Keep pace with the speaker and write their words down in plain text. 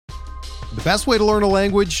The best way to learn a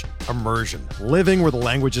language? Immersion. Living where the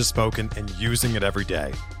language is spoken and using it every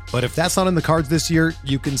day. But if that's not in the cards this year,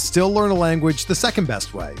 you can still learn a language the second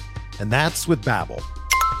best way, and that's with Babbel.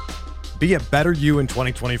 Be a better you in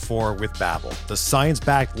 2024 with Babbel, the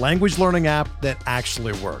science-backed language learning app that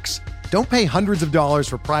actually works. Don't pay hundreds of dollars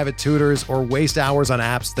for private tutors or waste hours on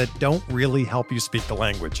apps that don't really help you speak the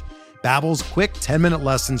language. Babbel's quick 10-minute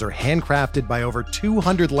lessons are handcrafted by over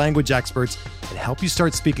 200 language experts and help you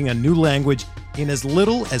start speaking a new language in as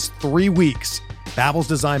little as 3 weeks. Babbel's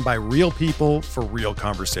designed by real people for real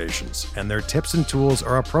conversations, and their tips and tools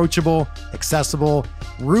are approachable, accessible,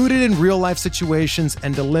 rooted in real-life situations,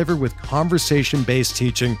 and delivered with conversation-based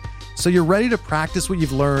teaching, so you're ready to practice what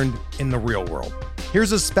you've learned in the real world.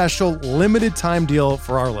 Here's a special limited-time deal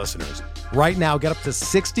for our listeners. Right now, get up to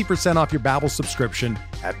 60% off your Babbel subscription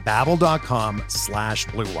at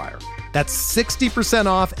babbel.com/Blue Wire. That's 60%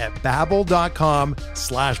 off at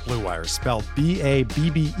babbel.com/Blue Wire, spelled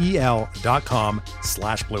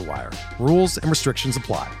BABBEL.com/Blue Wire. Rules and restrictions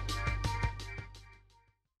apply.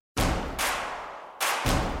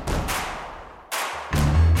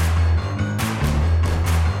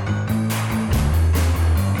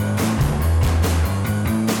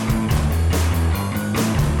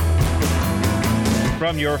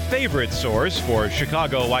 From your favorite source for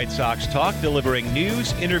Chicago White Sox talk, delivering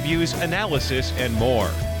news, interviews, analysis, and more.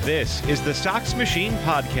 This is the Sox Machine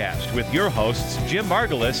Podcast with your hosts, Jim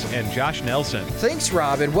Margulis and Josh Nelson. Thanks,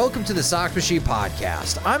 Rob, and welcome to the Sox Machine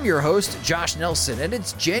Podcast. I'm your host, Josh Nelson, and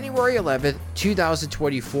it's January 11th,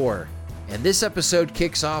 2024. And this episode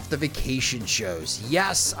kicks off the vacation shows.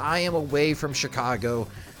 Yes, I am away from Chicago,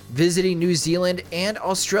 visiting New Zealand and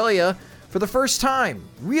Australia for the first time.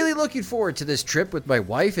 Really looking forward to this trip with my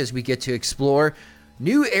wife as we get to explore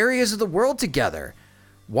new areas of the world together.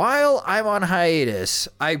 While I'm on hiatus,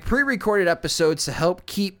 I pre-recorded episodes to help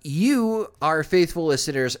keep you, our faithful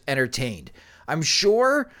listeners, entertained. I'm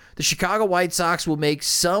sure the Chicago White Sox will make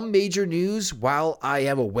some major news while I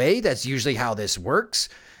am away. That's usually how this works.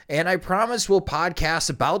 And I promise we'll podcast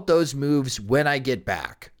about those moves when I get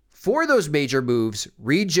back. For those major moves,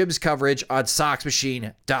 read Jim's coverage on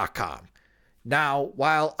SoxMachine.com. Now,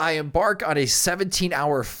 while I embark on a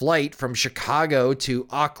 17-hour flight from Chicago to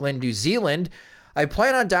Auckland, New Zealand, I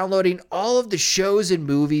plan on downloading all of the shows and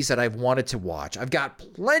movies that I've wanted to watch. I've got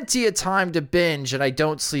plenty of time to binge, and I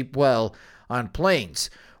don't sleep well on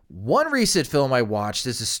planes. One recent film I watched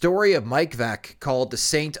is the story of Mike Veeck called The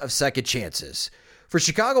Saint of Second Chances. For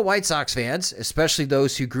Chicago White Sox fans, especially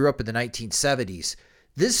those who grew up in the 1970s,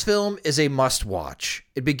 this film is a must-watch.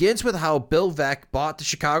 It begins with how Bill Veeck bought the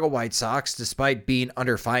Chicago White Sox despite being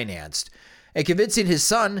underfinanced, and convincing his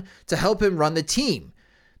son to help him run the team.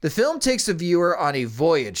 The film takes the viewer on a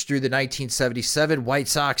voyage through the 1977 White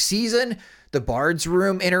Sox season, the Bard's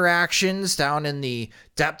Room interactions down in the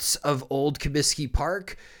depths of Old Comiskey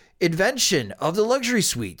Park, invention of the luxury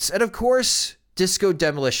suites, and of course, Disco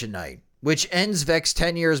Demolition Night, which ends Veeck's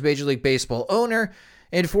tenure as Major League Baseball owner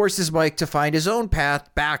and forces Mike to find his own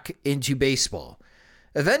path back into baseball.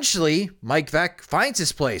 Eventually, Mike Veeck finds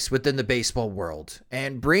his place within the baseball world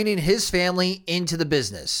and bringing his family into the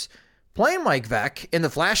business. Playing Mike Veeck in the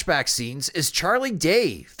flashback scenes is Charlie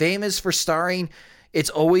Day, famous for starring It's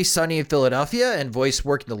Always Sunny in Philadelphia and voice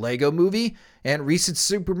work in the Lego Movie and recent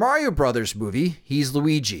Super Mario Brothers movie, he's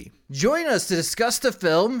Luigi. Join us to discuss the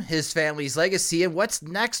film, his family's legacy, and what's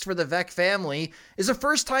next for the Veeck family is a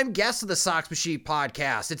first-time guest of the Sox Machine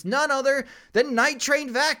Podcast. It's none other than Night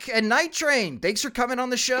Train Veeck. And Night Train, thanks for coming on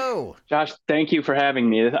the show. Josh, thank you for having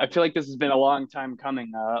me. I feel like this has been a long time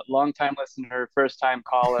coming. Long-time listener, first-time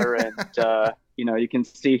caller, and you can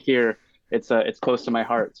see here it's close to my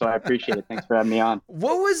heart, so I appreciate it. Thanks for having me on.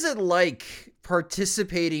 What was it like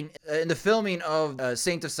participating in the filming of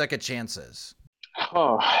Saint of Second Chances?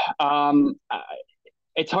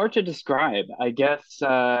 It's hard to describe. I guess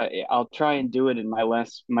I'll try and do it in my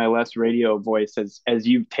less radio voice as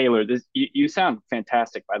you've tailored this. You sound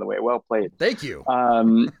fantastic, by the way. Well played. Thank you.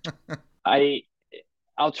 I'll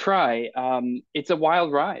try. It's a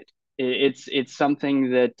wild ride. It's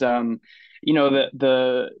something that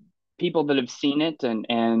the people that have seen it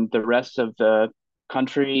and the rest of the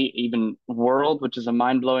country, even world, which is a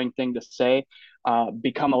mind-blowing thing to say,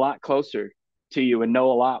 become a lot closer to you and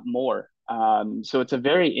know a lot more. So it's a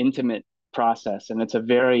very intimate process, and it's a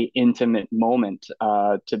very intimate moment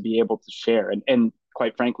to be able to share, and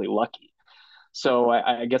quite frankly, lucky. So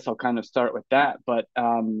I guess I'll kind of start with that. But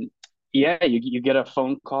you get a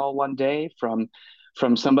phone call one day from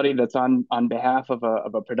somebody that's on behalf of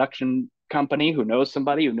a production company who knows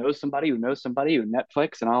somebody who knows somebody who knows somebody who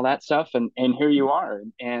Netflix and all that stuff, and here you are,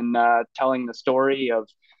 and telling the story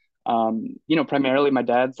primarily my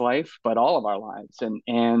dad's life, but all of our lives. And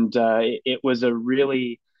it was a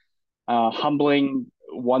really humbling,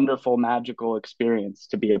 wonderful, magical experience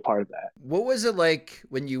to be a part of that. What was it like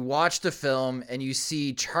when you watch the film and you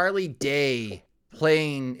see Charlie Day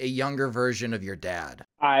playing a younger version of your dad?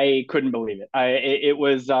 I couldn't believe it. It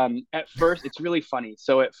was at first. It's really funny.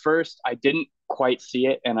 So at first, I didn't quite see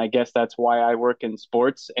it, and I guess that's why I work in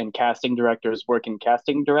sports and casting directors work in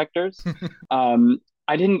casting directors. Um,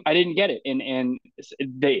 I didn't get it, and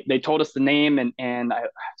they told us the name, and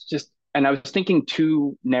I was thinking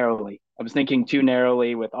too narrowly. I was thinking too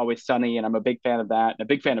narrowly with Always Sunny, and I'm a big fan of that, and a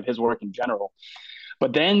big fan of his work in general.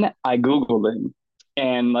 But then I Googled him,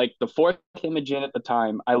 and like the fourth image in at the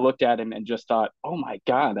time, I looked at him and just thought, oh my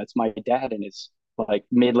God, that's my dad in his like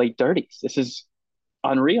mid late 30s. This is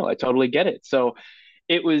unreal. I totally get it. So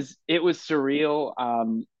it was surreal.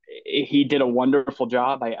 He did a wonderful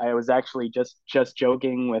job. I was actually just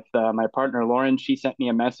joking with my partner Lauren. She sent me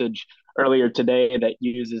a message earlier today that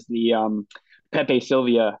uses the Pepe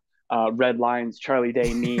Sylvia red lines Charlie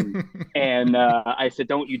Day meme. And I said,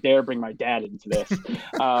 "Don't you dare bring my dad into this."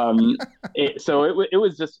 Um,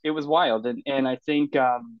 it was wild, and I think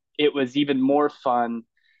it was even more fun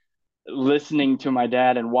listening to my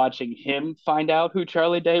dad and watching him find out who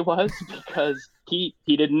Charlie Day was because he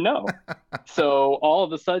didn't know. So all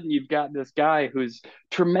of a sudden you've got this guy who's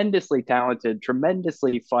tremendously talented,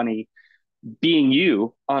 tremendously funny, being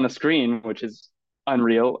you on a screen, which is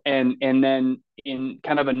unreal, and then in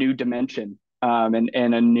kind of a new dimension, and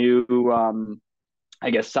a new I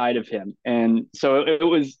guess side of him. And so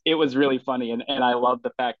it was really funny, and I love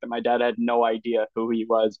the fact that my dad had no idea who he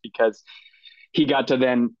was because he got to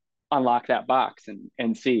then unlock that box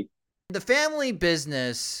and see. The family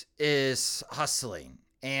business is hustling.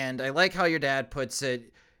 And I like how your dad puts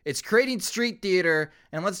it. It's creating street theater,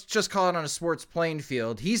 and let's just call it on a sports playing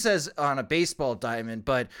field. He says on a baseball diamond,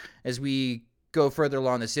 but as we go further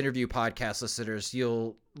along this interview, podcast listeners,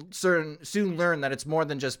 you'll soon learn that it's more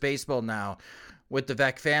than just baseball now with the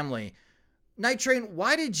Veeck family. Night Train,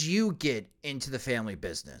 why did you get into the family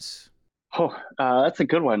business? Oh, that's a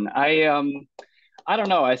good one. I don't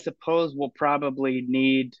know. I suppose we'll probably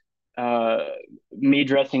need uh, me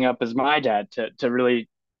dressing up as my dad to really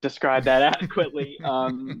describe that adequately.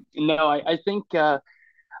 No, I think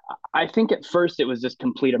at first it was just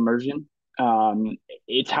complete immersion.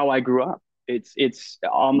 It's how I grew up. It's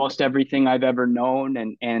almost everything I've ever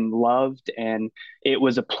known and loved, and it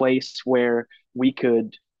was a place where we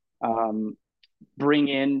could um, bring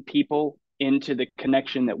in people into the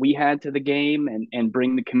connection that we had to the game and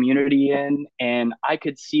bring the community in. And I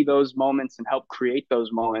could see those moments and help create those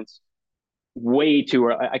moments way too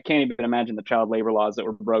early. I can't even imagine the child labor laws that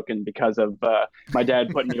were broken because of my dad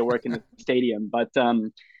putting me to work in the stadium. But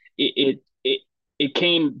it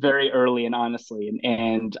came very early and honestly,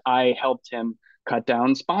 and I helped him cut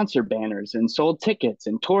down sponsor banners and sold tickets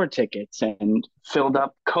and tour tickets and filled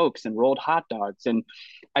up Cokes and rolled hot dogs. And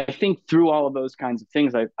I think through all of those kinds of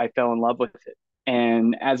things, I fell in love with it.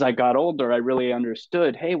 And as I got older, I really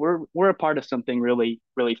understood, hey, we're a part of something really,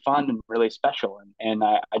 really fun and really special. And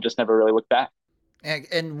I just never really looked back.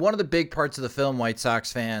 And one of the big parts of the film, White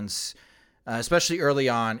Sox fans, especially early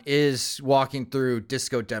on, is walking through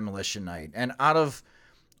Disco Demolition Night. And out of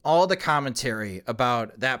all the commentary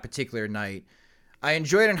about that particular night, I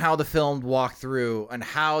enjoyed in how the film walked through and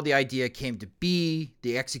how the idea came to be,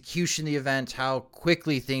 the execution of the event, how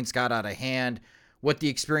quickly things got out of hand, what the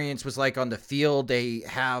experience was like on the field. They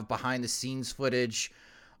have behind the scenes footage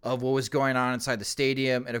of what was going on inside the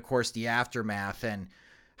stadium, and of course the aftermath, and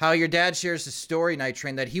how your dad shares the story, Night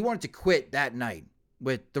Train, that he wanted to quit that night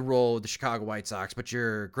with the role of the Chicago White Sox, but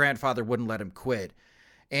your grandfather wouldn't let him quit.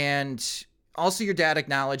 And also your dad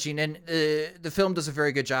acknowledging, and the film does a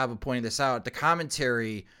very good job of pointing this out, the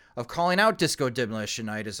commentary of calling out Disco Demolition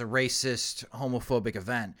Night as a racist, homophobic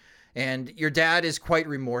event. And your dad is quite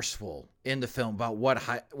remorseful in the film about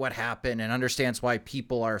what happened and understands why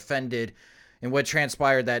people are offended and what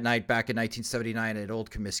transpired that night back in 1979 at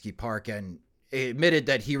Old Comiskey Park, and admitted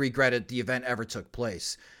that he regretted the event ever took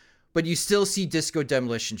place. But you still see Disco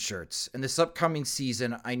Demolition shirts. And this upcoming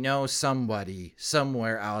season, I know somebody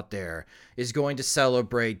somewhere out there is going to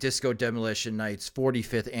celebrate Disco Demolition Night's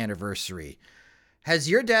 45th anniversary. Has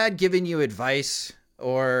your dad given you advice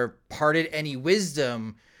or parted any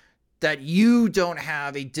wisdom that you don't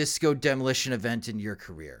have a Disco Demolition event in your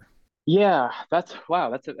career? Yeah, that's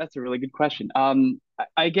a really good question.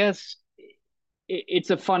 I guess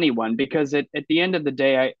it's a funny one because at the end of the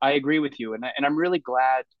day, I agree with you, and I'm really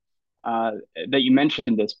glad uh, that you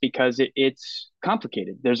mentioned this because it's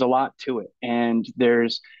complicated. There's a lot to it, and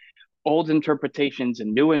there's old interpretations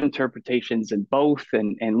and new interpretations and both,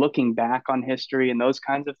 and looking back on history and those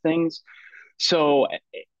kinds of things. So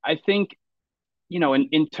I think,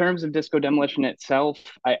 in terms of Disco Demolition itself,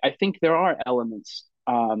 I think there are elements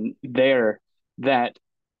there that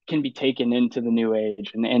can be taken into the new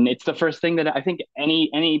age. And it's the first thing that I think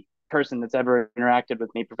any person that's ever interacted with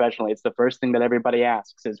me professionally, it's the first thing that everybody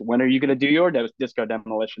asks is, when are you going to do your Disco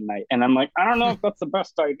Demolition night? And I'm like, I don't know if that's the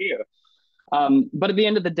best idea. But at the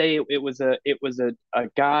end of the day, it was a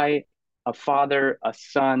guy, a father, a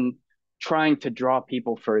son trying to draw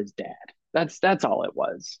people for his dad. That's all it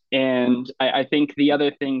was. And I think the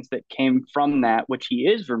other things that came from that, which he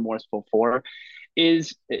is remorseful for,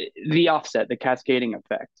 is the offset, the cascading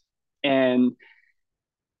effect. And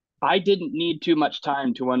I didn't need too much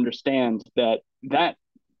time to understand that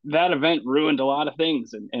event ruined a lot of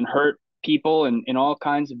things, and hurt people in all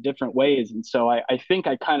kinds of different ways. And so I think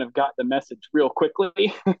I kind of got the message real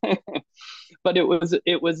quickly. But it was an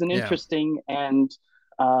Yeah. interesting and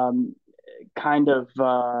um, kind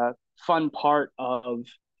of fun part of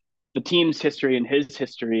the team's history and his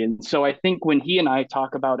history. And so I think when he and I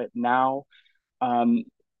talk about it now, um,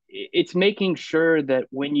 it's making sure that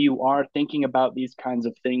when you are thinking about these kinds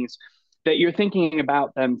of things, that you're thinking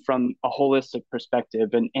about them from a holistic perspective,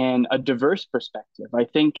 and a diverse perspective. I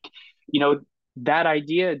think, that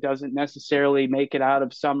idea doesn't necessarily make it out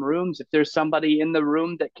of some rooms if there's somebody in the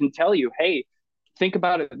room that can tell you, hey, think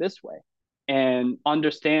about it this way, and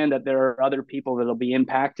understand that there are other people that'll be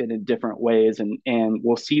impacted in different ways, and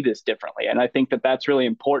will see this differently. And I think that that's really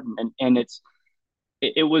important. And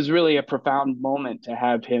it was really a profound moment to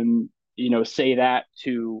have him, say that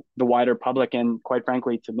to the wider public, and quite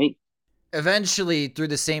frankly to me. Eventually, through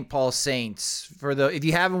the St. Paul Saints, if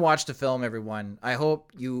you haven't watched the film, everyone, I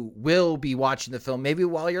hope you will be watching the film, maybe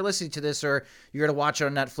while you're listening to this, or you're going to watch it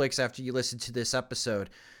on Netflix after you listen to this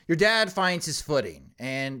episode. Your dad finds his footing,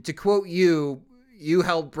 and to quote you, you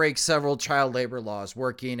helped break several child labor laws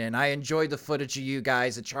working, and I enjoyed the footage of you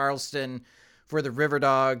guys at Charleston for the River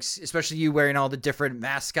Dogs, especially you wearing all the different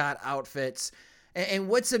mascot outfits. And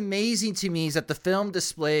what's amazing to me is that the film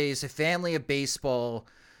displays a family of baseball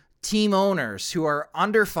team owners who are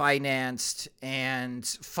underfinanced and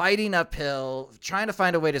fighting uphill, trying to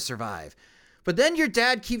find a way to survive. But then your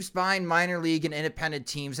dad keeps buying minor league and independent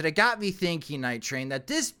teams, and it got me thinking, Night Train, that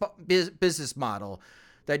this business model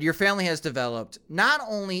that your family has developed, not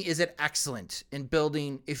only is it excellent in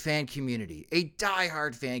building a fan community, a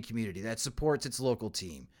diehard fan community that supports its local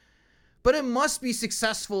team, but it must be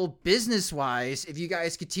successful business-wise if you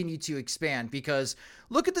guys continue to expand, because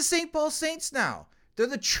look at the St. Paul Saints now. They're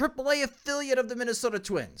the AAA affiliate of the Minnesota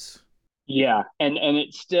Twins. Yeah, and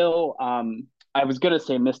it's still, I was gonna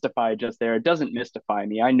say mystify just there. It doesn't mystify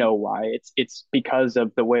me. I know why. It's because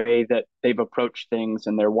of the way that they've approached things,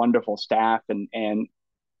 and their wonderful staff, and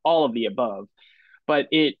all of the above. But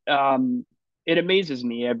it amazes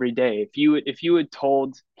me every day. If you had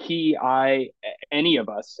told any of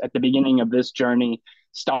us at the beginning of this journey,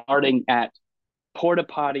 starting at Porta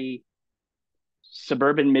Potty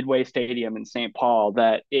suburban Midway Stadium in St. Paul,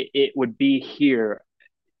 that it would be here,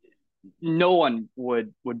 no one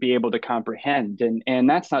would be able to comprehend. And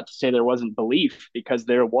that's not to say there wasn't belief, because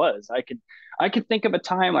there was. I could think of a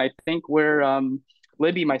time, I think, where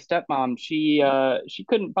Libby, my stepmom, she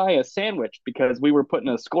couldn't buy a sandwich because we were putting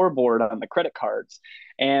a scoreboard on the credit cards.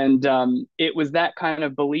 And it was that kind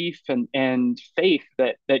of belief and faith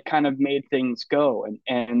that kind of made things go.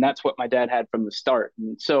 And that's what my dad had from the start.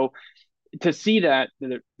 And so to see that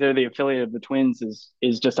they're the affiliate of the Twins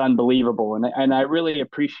is just unbelievable. And I really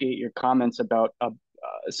appreciate your comments about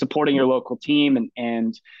supporting your local team,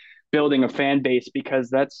 and building a fan base, because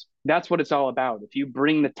that's what it's all about. If you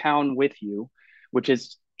bring the town with you, which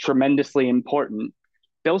is tremendously important,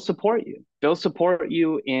 they'll support you. They'll support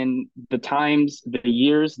you in the times, the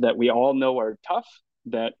years that we all know are tough,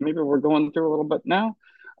 that maybe we're going through a little bit now.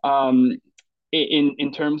 Um,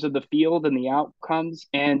 in terms of the field and the outcomes,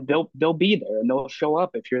 and they'll be there, and they'll show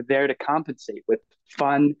up if you're there to compensate with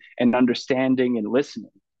fun and understanding and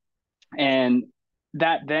listening. And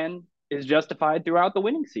that then is justified throughout the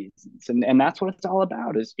winning seasons, and that's what it's all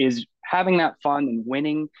about, is having that fun and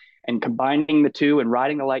winning, and combining the two, and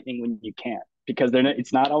riding the lightning when you can, because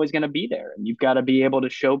it's not always going to be there, and you've got to be able to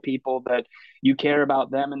show people that you care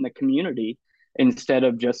about them and the community, instead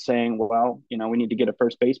of just saying, well, we need to get a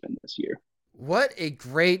first baseman this year. What a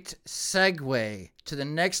great segue to the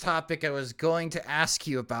next topic I was going to ask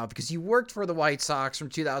you about, because you worked for the White Sox from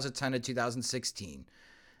 2010 to 2016.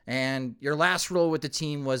 And your last role with the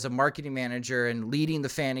team was a marketing manager and leading the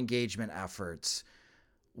fan engagement efforts.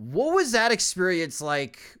 What was that experience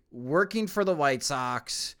like, working for the White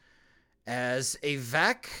Sox, as a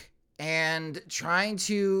Veeck and trying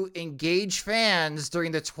to engage fans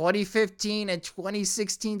during the 2015 and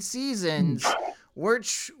 2016 seasons,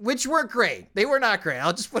 which weren't great. They were not great.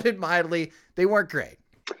 I'll just put it mildly. They weren't great.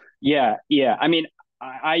 Yeah. I mean,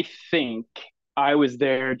 I think I was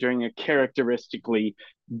there during a characteristically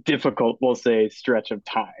difficult, we'll say, stretch of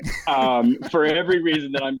time. For every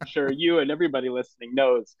reason that I'm sure you and everybody listening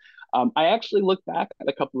knows. I actually look back at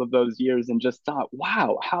a couple of those years and just thought,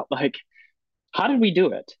 wow, how did we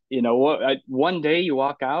do it? One day you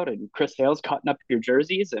walk out and Chris Hale's cutting up your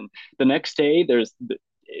jerseys, and the next day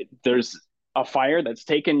there's a fire that's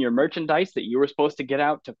taken your merchandise that you were supposed to get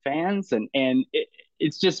out to fans, and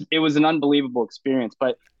it was an unbelievable experience.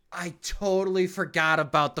 But I totally forgot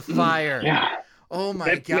about the fire. yeah, Oh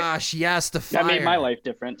my gosh, yes, the fire. That made my life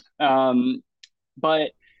different.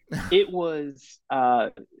 But it was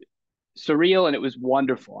surreal and it was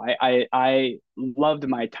wonderful. I loved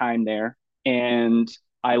my time there, and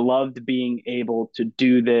I loved being able to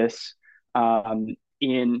do this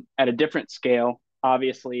in at a different scale,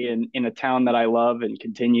 obviously in a town that I love and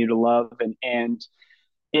continue to love, and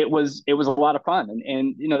it was a lot of fun.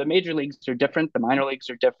 And the major leagues are different, the minor leagues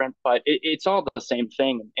are different, but it's all the same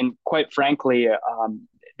thing. And quite frankly,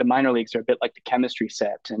 the minor leagues are a bit like the chemistry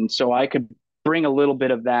set, and so I could bring a little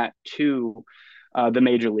bit of that to the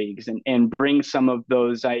major leagues, and bring some of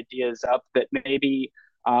those ideas up that maybe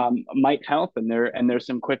might help. And there's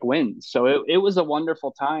some quick wins. So it was a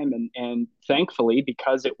wonderful time, and thankfully,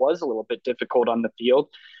 because it was a little bit difficult on the field,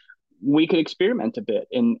 we could experiment a bit,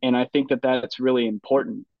 and I think that that's really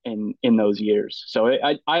important in those years. So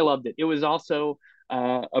I loved it. It was also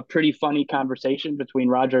a pretty funny conversation between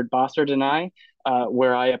Roger Bossard and I,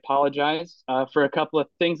 where I apologized for a couple of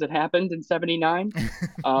things that happened in '79.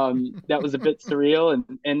 That was a bit surreal,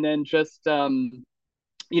 and then just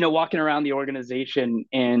walking around the organization,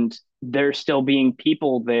 and there still being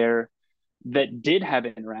people there that did have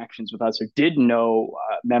interactions with us or did know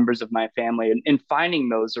members of my family, and finding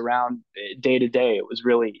those around day to day. It was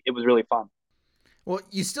really fun. Well,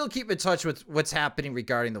 you still keep in touch with what's happening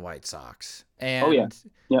regarding the White Sox, and Oh yeah.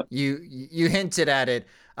 Yep. you hinted at it.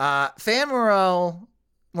 Fan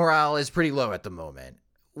morale is pretty low at the moment.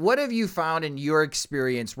 What have you found in your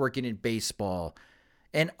experience working in baseball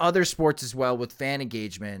and other sports as well with fan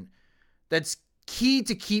engagement that's key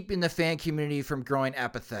to keeping the fan community from growing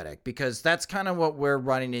apathetic? Because that's kind of what we're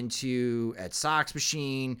running into at Sox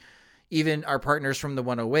Machine, even our partners from the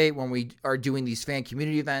 108, when we are doing these fan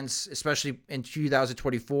community events, especially in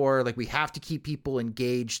 2024. Like, we have to keep people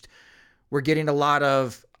engaged. We're getting a lot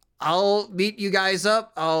of, I'll meet you guys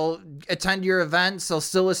up, I'll attend your events, I'll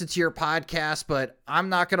still listen to your podcast, but I'm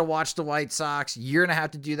not going to watch the White Sox. You're going to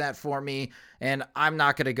have to do that for me, and I'm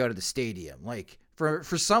not going to go to the stadium. Like, for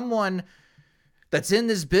someone that's in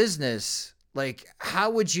this business, like,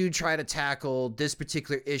 how would you try to tackle this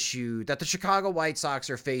particular issue that the Chicago White Sox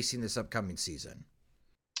are facing this upcoming season?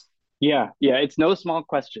 Yeah, it's no small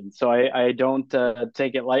question. So I don't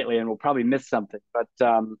take it lightly, and we'll probably miss something. But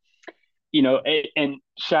and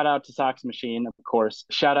shout out to Sox Machine, of course.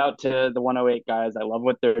 Shout out to the 108 guys. I love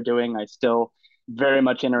what they're doing. I still very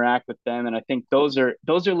much interact with them, and I think those are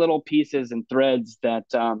little pieces and threads that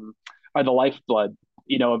are the lifeblood,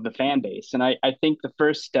 of the fan base. And I think the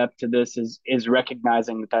first step to this is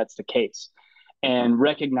recognizing that that's the case, and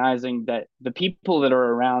recognizing that the people that are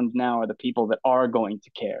around now are the people that are going to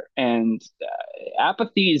care. And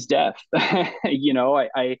apathy is death.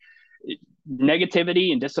 I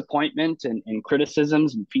negativity and disappointment and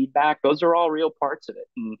criticisms and feedback, those are all real parts of it.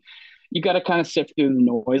 And you got to kind of sift through the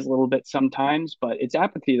noise a little bit sometimes, but it's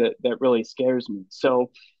apathy that really scares me. So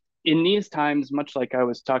in these times, much like I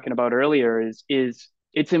was talking about earlier, is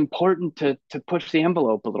it's important to push the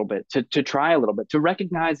envelope a little bit, to try a little bit, to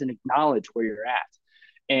recognize and acknowledge where you're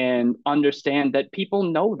at, and understand that people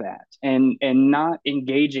know that, and not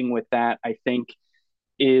engaging with that, I think,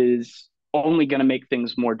 is only going to make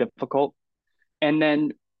things more difficult. And then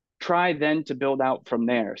try then to build out from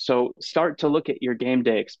there. So start to look at your game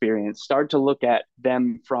day experience, start to look at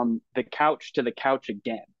them from the couch to the couch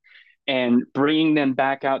again, and bringing them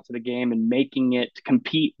back out to the game and making it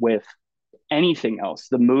compete with anything else,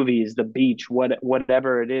 the movies, the beach,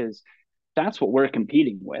 whatever it is. That's what we're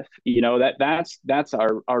competing with. That's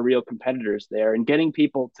our real competitors there. And getting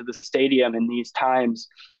people to the stadium in these times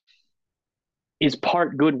is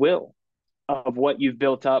part goodwill of what you've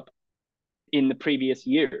built up in the previous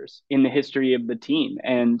years in the history of the team,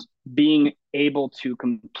 and being able to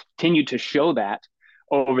continue to show that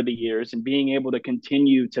over the years, and being able to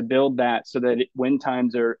continue to build that so that when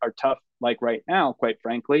times are tough, like right now, quite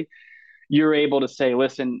frankly, you're able to say,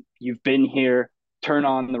 listen, you've been here, turn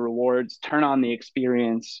on the rewards, turn on the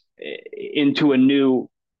experience into a new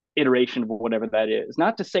iteration of whatever that is.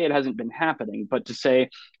 Not to say it hasn't been happening, but to say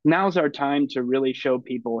now's our time to really show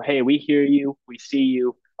people, hey, we hear you, we see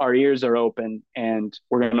you, our ears are open, and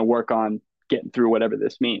we're going to work on getting through whatever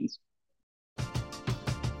this means.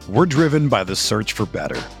 We're driven by the search for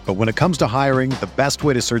better. But when it comes to hiring, the best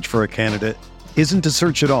way to search for a candidate isn't to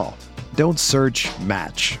search at all. Don't search,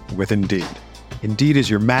 match with Indeed. Indeed is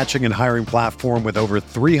your matching and hiring platform with over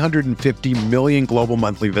 350 million global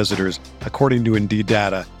monthly visitors, according to Indeed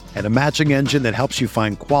data, and a matching engine that helps you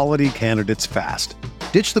find quality candidates fast.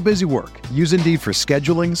 Ditch the busy work. Use Indeed for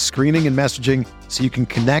scheduling, screening, and messaging so you can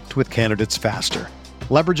connect with candidates faster.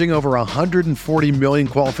 Leveraging over 140 million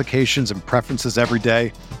qualifications and preferences every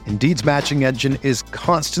day, Indeed's matching engine is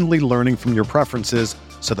constantly learning from your preferences,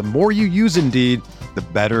 so the more you use Indeed, the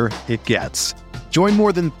better it gets. Join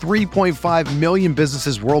more than 3.5 million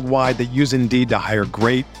businesses worldwide that use Indeed to hire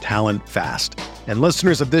great talent fast. And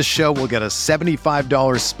listeners of this show will get a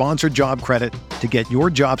 $75 sponsored job credit to get your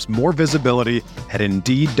jobs more visibility at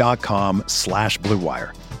Indeed.com/Blue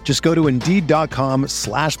Wire. Just go to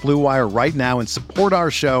Indeed.com/Blue Wire right now and support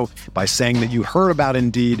our show by saying that you heard about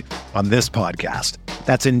Indeed on this podcast.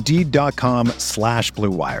 That's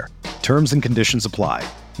Indeed.com/Blue Wire. Terms and conditions apply.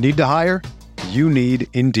 Need to hire? You need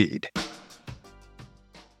Indeed.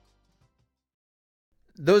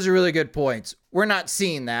 Those are really good points. We're not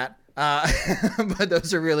seeing that, but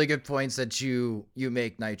those are really good points that you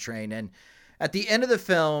make, Night Train. And at the end of the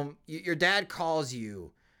film, your dad calls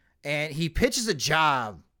you and he pitches a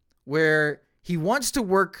job where he wants to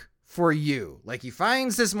work for you. Like, he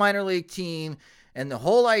finds this minor league team, and the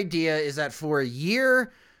whole idea is that for a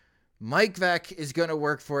year, Mike Veeck is going to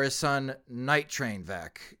work for his son, Night Train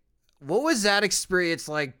Veeck. What was that experience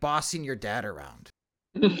like, bossing your dad around?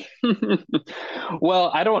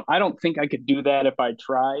 Well, I don't think I could do that if I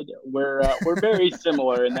tried. We're very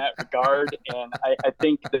similar in that regard, and I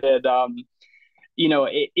think that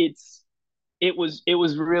it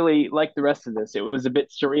was really like the rest of this. It was a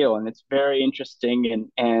bit surreal, and it's very interesting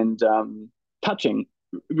and touching.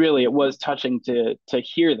 Really, it was touching to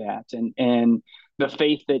hear that, and the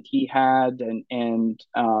faith that he had, and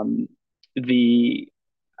the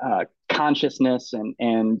consciousness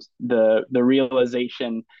and the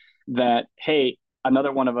realization that, hey,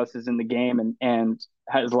 another one of us is in the game and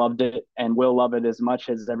has loved it and will love it as much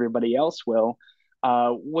as everybody else will,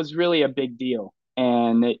 was really a big deal.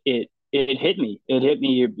 And it hit me. It hit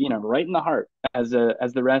me, right in the heart, as the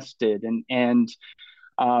rest did. And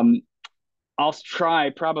I'll try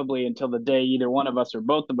probably until the day either one of us or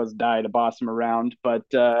both of us die to boss him around. But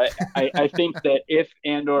I think that if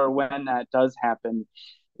and or when that does happen,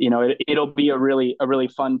 it'll be a really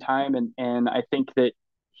fun time, and I think that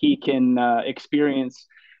he can experience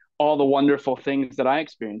all the wonderful things that I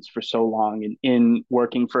experienced for so long in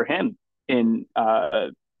working for him in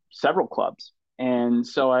several clubs. And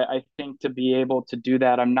so I think to be able to do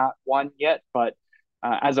that, I'm not one yet, but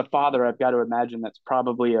as a father, I've got to imagine that's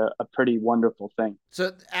probably a pretty wonderful thing.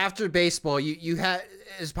 So after baseball, you had,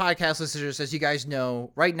 as podcast listeners, as you guys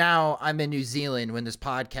know, right now I'm in New Zealand when this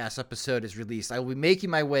podcast episode is released. I will be making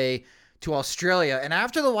my way to Australia. And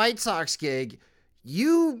after the White Sox gig,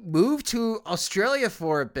 you moved to Australia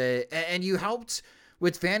for a bit and you helped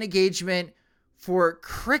with fan engagement for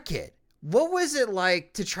cricket. What was it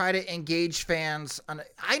like to try to engage fans?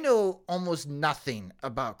 I know almost nothing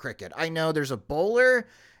about cricket. I know there's a bowler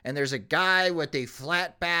and there's a guy with a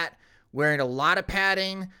flat bat wearing a lot of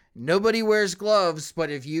padding. Nobody wears gloves,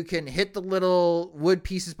 but if you can hit the little wood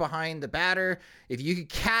pieces behind the batter, if you could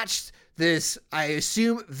catch this, I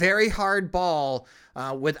assume, very hard ball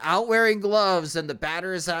without wearing gloves, then the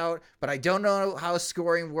batter is out. But I don't know how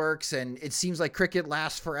scoring works, and it seems like cricket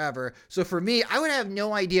lasts forever. So for me, I would have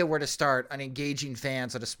no idea where to start on engaging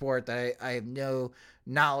fans at a sport that I have no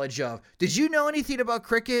knowledge of. Did you know anything about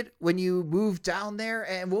cricket when you moved down there,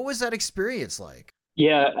 and what was that experience like?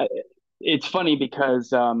 Yeah, it's funny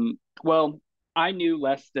because, I knew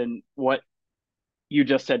less than what you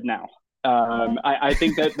just said now. I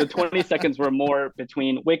think that the 20 seconds were more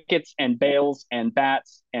between wickets and bails and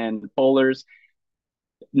bats and bowlers.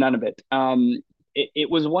 None of it.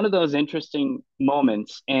 It was one of those interesting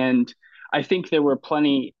moments. And I think there were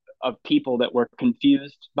plenty of people that were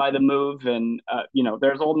confused by the move. And,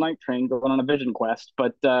 there's old Night Train going on a vision quest.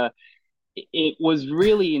 But it was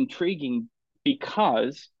really intriguing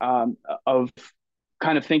because of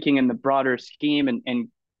kind of thinking in the broader scheme and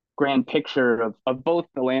grand picture of both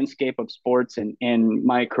the landscape of sports and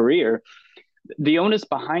my career. The onus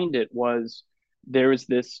behind it was there was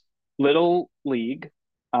this little league,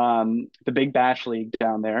 the Big Bash League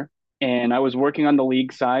down there, and I was working on the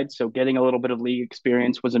league side, so getting a little bit of league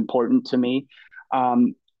experience was important to me.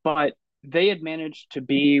 But they had managed to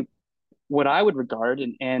be what I would regard,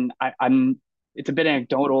 I'm it's a bit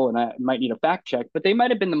anecdotal, and I might need a fact check, but they might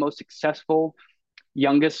have been the most successful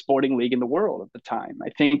youngest sporting league in the world at the time. I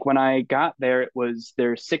think when I got there, it was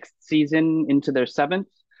their sixth season into their seventh.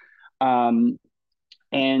 Um,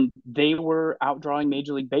 and they were outdrawing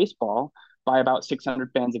Major League Baseball by about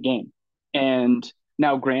 600 fans a game. And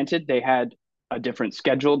now, granted, they had a different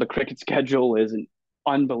schedule. The cricket schedule is an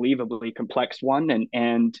unbelievably complex one,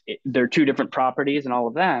 they're two different properties and all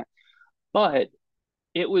of that. But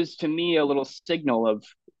it was to me a little signal of,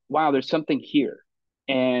 wow, there's something here.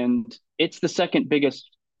 And it's the second biggest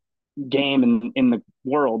game in the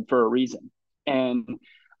world for a reason. And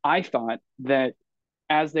I thought that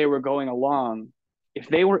as they were going along, if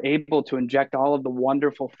they were able to inject all of the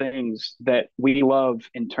wonderful things that we love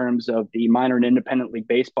in terms of the minor and independent league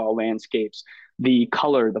baseball landscapes, the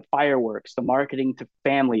color, the fireworks, the marketing to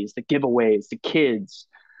families, the giveaways, the kids,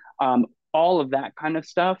 all of that kind of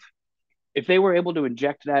stuff, if they were able to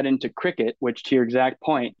inject that into cricket, which to your exact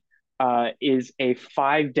point, is a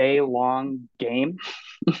 5 day long game,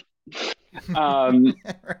 um,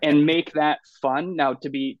 Right. and make that fun. Now, to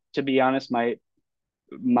be honest, my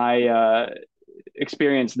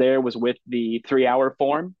experience there was with the 3 hour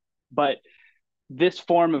form, but this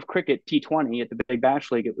form of cricket, T20 at the Big Bash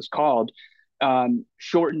League, it was called,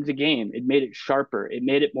 shortened the game. It made it sharper. It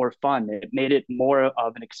made it more fun. It made it more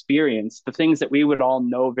of an experience. The things that we would all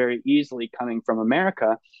know very easily coming from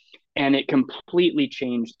America, and it completely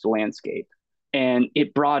changed the landscape. And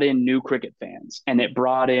it brought in new cricket fans, and it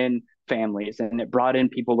brought in families, and it brought in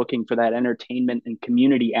people looking for that entertainment and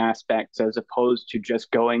community aspects as opposed to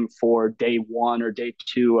just going for day one or day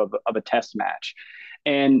two of a test match.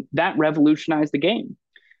 And that revolutionized the game.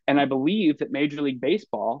 And I believe that Major League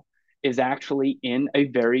Baseball is actually in a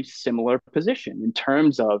very similar position in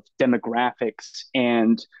terms of demographics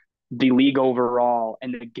and the league overall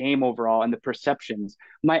and the game overall and the perceptions.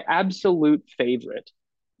 My absolute favorite.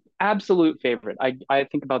 I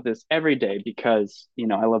think about this every day because,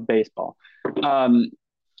 I love baseball. Um,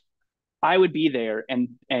 I would be there, and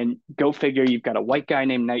go figure, you've got a white guy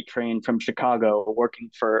named Night Train from Chicago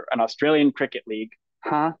working for an Australian cricket league,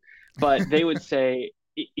 huh? But they would say,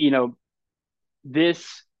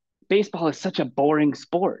 this baseball is such a boring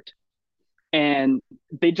sport, and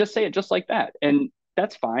they just say it just like that. And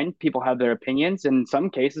that's fine. People have their opinions. In some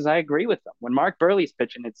cases, I agree with them. When Mark Burley's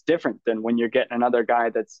pitching, it's different than when you're getting another guy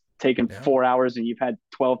that's taken Yeah. 4 hours and you've had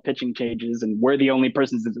 12 pitching changes and we're the only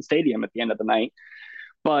persons in the stadium at the end of the night.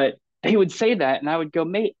 But they would say that, and I would go,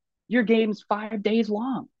 mate, your game's 5 days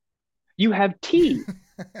long. You have tea,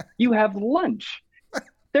 you have lunch.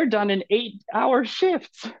 They're done in 8 hour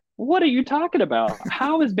shifts. What are you talking about?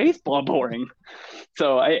 How is baseball boring?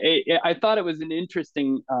 So I thought it was an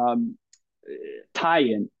interesting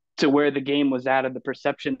tie-in to where the game was at and the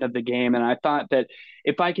perception of the game. And I thought that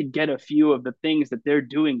if I could get a few of the things that they're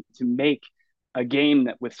doing to make a game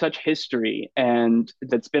that with such history and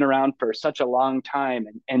that's been around for such a long time,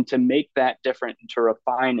 and to make that different and to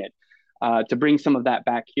refine it, to bring some of that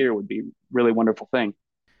back here would be a really wonderful thing.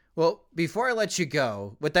 Well, before I let you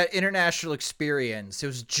go, with that international experience, it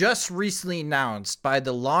was just recently announced by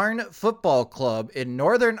the Larne Football Club in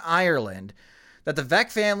Northern Ireland that the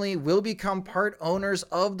Veeck family will become part owners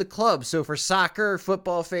of the club. So for soccer,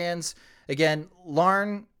 football fans, again,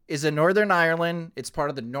 Larne is in Northern Ireland. It's part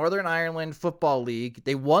of the Northern Ireland Football League.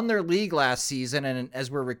 They won their league last season, and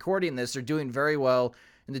as we're recording this, they're doing very well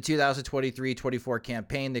in the 2023-24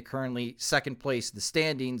 campaign. They're currently second place in the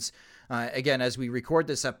standings. Again, as we record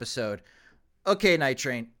this episode. Okay, Night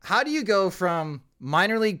Train, how do you go from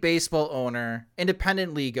minor league baseball owner,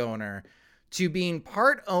 independent league owner, to being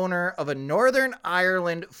part owner of a Northern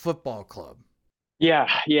Ireland football club? Yeah,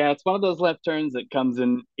 it's one of those left turns that comes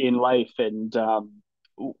in life, and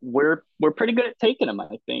we're pretty good at taking them,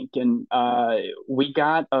 I think. And we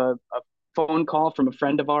got a phone call from a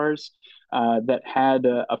friend of ours that had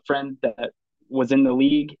a friend that was in the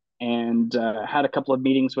league, and had a couple of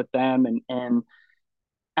meetings with them. And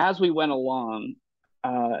as we went along,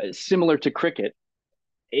 similar to cricket,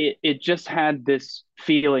 it just had this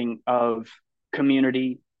feeling of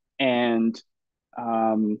community and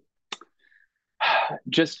um,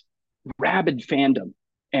 just rabid fandom.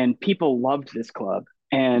 And people loved this club.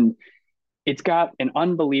 And it's got an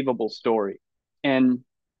unbelievable story. And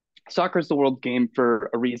soccer is the world game for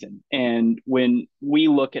a reason. And when we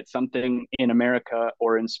look at something in America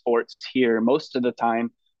or in sports here, most of the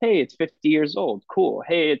time, hey, it's 50 years old. Cool.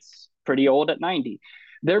 Hey, it's pretty old at 90.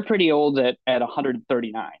 They're pretty old at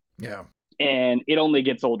 139. Yeah. and it only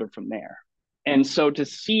gets older from there. And so to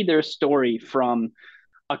see their story from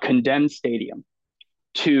a condemned stadium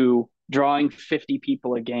to drawing 50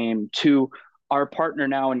 people a game to our partner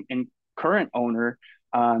now and current owner,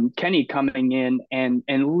 Kenny, coming in and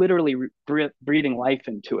literally breathing life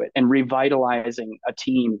into it and revitalizing a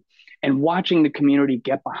team and watching the community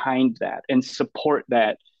get behind that and support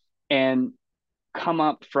that and come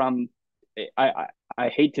up from, I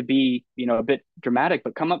hate to be, a bit dramatic,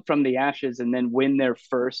 but come up from the ashes and then win their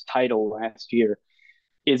first title last year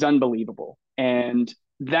is unbelievable. And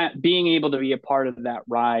that being able to be a part of that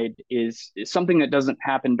ride is something that doesn't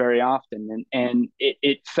happen very often. And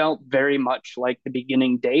it felt very much like the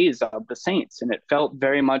beginning days of the Saints. And it felt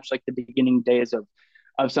very much like the beginning days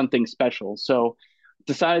of something special. So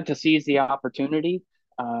decided to seize the opportunity.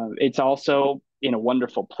 It's also in a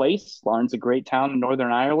wonderful place. Larne's a great town in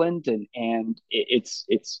Northern Ireland, and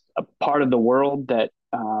it's a part of the world that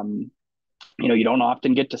you don't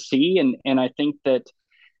often get to see. And I think that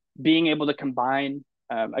being able to combine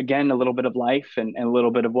again a little bit of life and a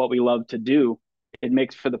little bit of what we love to do, it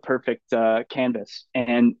makes for the perfect canvas.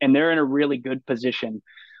 And they're in a really good position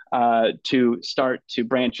to start to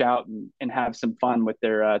branch out and have some fun with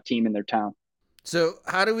their team in their town. So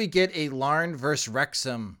how do we get a Larne versus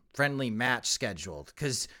Wrexham friendly match scheduled?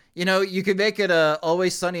 Because, you could make it a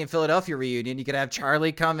Always Sunny in Philadelphia reunion. You could have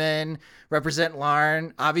Charlie come in, represent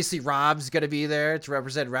Larne. Obviously, Rob's going to be there to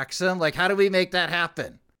represent Wrexham. Like, how do we make that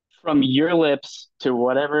happen? From your lips to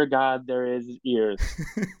whatever God there is ears.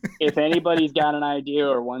 If anybody's got an idea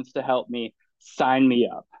or wants to help me, sign me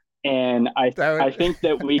up. And I think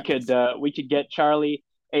that we could get Charlie,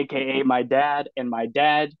 aka my dad, and my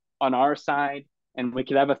dad on our side, and we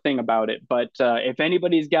could have a thing about it. But if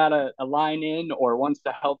anybody's got a line in or wants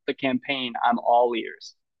to help the campaign, I'm all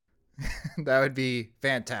ears. That would be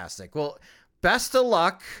fantastic. Well, best of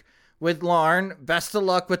luck with Larne. Best of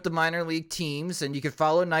luck with the minor league teams. And you can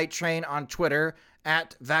follow Night Train on Twitter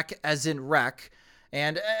at Veeck as in Wreck.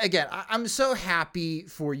 And again, I'm so happy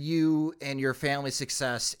for you and your family's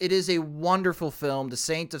success. It is a wonderful film, The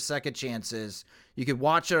Saint of Second Chances. You can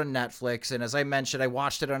watch it on Netflix. And as I mentioned, I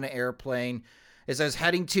watched it on an airplane as I was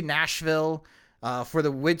heading to Nashville for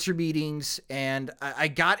the winter meetings. And I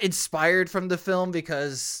got inspired from the film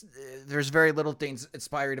because there's very little things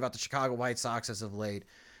inspired about the Chicago White Sox as of late.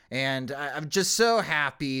 And I'm just so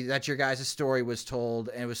happy that your guys' story was told,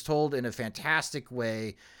 and it was told in a fantastic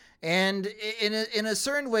way. And in a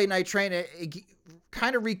certain way, Night Train, it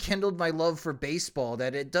kind of rekindled my love for baseball,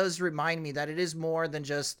 that it does remind me that it is more than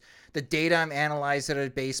just the data I'm analyzing at a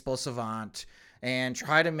baseball savant and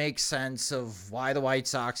try to make sense of why the White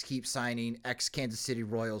Sox keep signing ex-Kansas City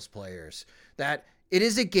Royals players. That it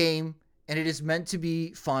is a game, and it is meant to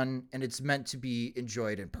be fun, and it's meant to be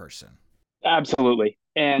enjoyed in person. Absolutely.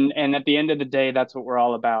 And at the end of the day, that's what we're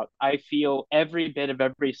all about. I feel every bit of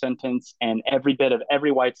every sentence and every bit of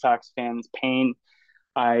every White Sox fan's pain.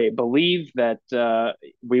 I believe that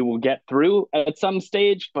we will get through at some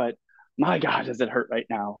stage, but my God, does it hurt right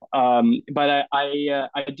now. But I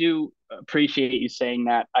do appreciate you saying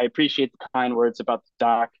that. I appreciate the kind words about the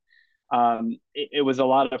doc. It was a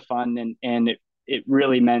lot of fun, and it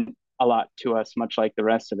really meant a lot to us, much like the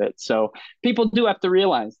rest of it. So people do have to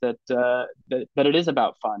realize that it is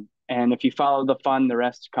about fun. And if you follow the fun, the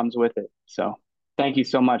rest comes with it. So thank you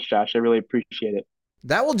so much, Josh. I really appreciate it.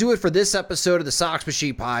 That will do it for this episode of the Sox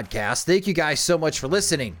Machine Podcast. Thank you guys so much for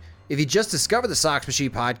listening. If you just discovered the Sox Machine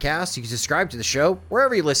Podcast, you can subscribe to the show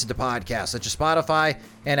wherever you listen to podcasts, such as Spotify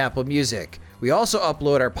and Apple Music. We also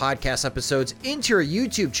upload our podcast episodes into our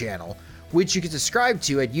YouTube channel, which you can subscribe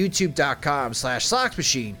to at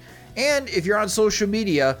youtube.com/SoxMachine. And if you're on social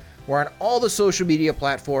media, we're on all the social media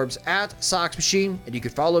platforms at Sox Machine, and you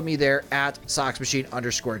can follow me there at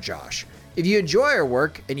SoxMachine_Josh. If you enjoy our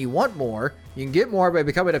work and you want more, you can get more by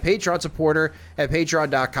becoming a Patreon supporter at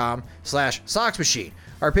patreon.com/SoxMachine.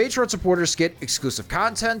 Our Patreon supporters get exclusive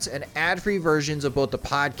content and ad-free versions of both the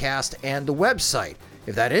podcast and the website.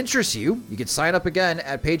 If that interests you, you can sign up again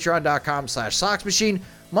at patreon.com/SoxMachine.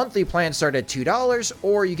 Monthly plans start at $2,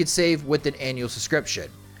 or you can save with an annual subscription.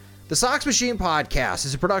 The Sox Machine Podcast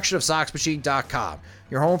is a production of SoxMachine.com,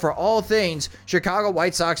 your home for all things Chicago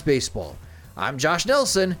White Sox baseball. I'm Josh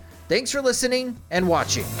Nelson. Thanks for listening and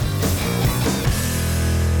watching.